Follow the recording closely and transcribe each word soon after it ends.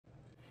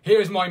Here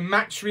is my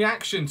match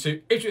reaction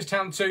to Ipswich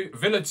Town 2,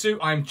 Villa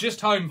 2. I am just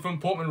home from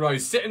Portman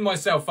Road, setting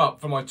myself up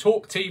for my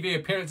Talk TV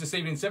appearance this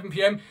evening, 7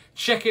 PM.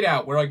 Check it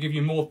out, where I give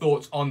you more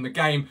thoughts on the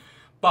game.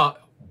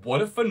 But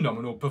what a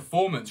phenomenal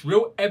performance.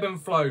 Real ebb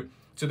and flow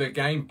to the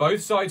game.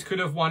 Both sides could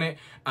have won it.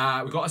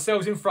 We got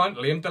ourselves in front.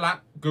 Liam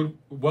Delap, good,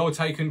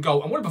 well-taken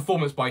goal. And what a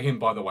performance by him,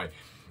 by the way.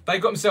 They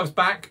got themselves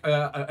back.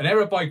 An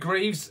error by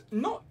Greaves.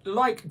 Not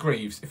like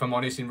Greaves, if I'm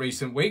honest, in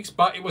recent weeks,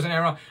 but it was an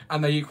error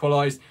and they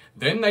equalised.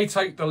 Then they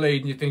take the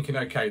lead and you're thinking,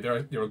 okay,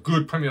 they're a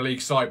good Premier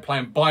League side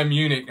playing Bayern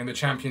Munich in the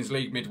Champions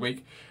League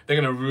midweek.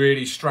 They're going to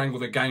really strangle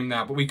the game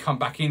now, but we come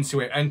back into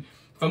it. And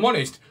if I'm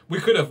honest, we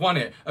could have won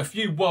it. A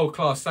few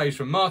world-class saves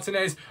from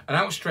Martinez, an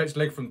outstretched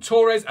leg from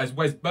Torres as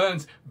Wes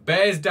Burns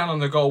bears down on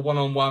the goal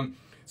one-on-one.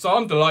 So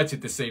I'm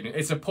delighted this evening.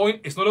 It's a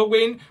point, it's not a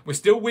win. We're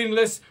still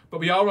winless, but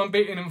we are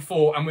unbeaten in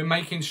 4 and we're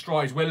making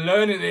strides. We're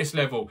learning at this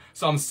level.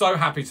 So I'm so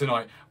happy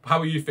tonight. How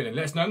are you feeling?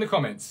 Let us know in the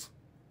comments.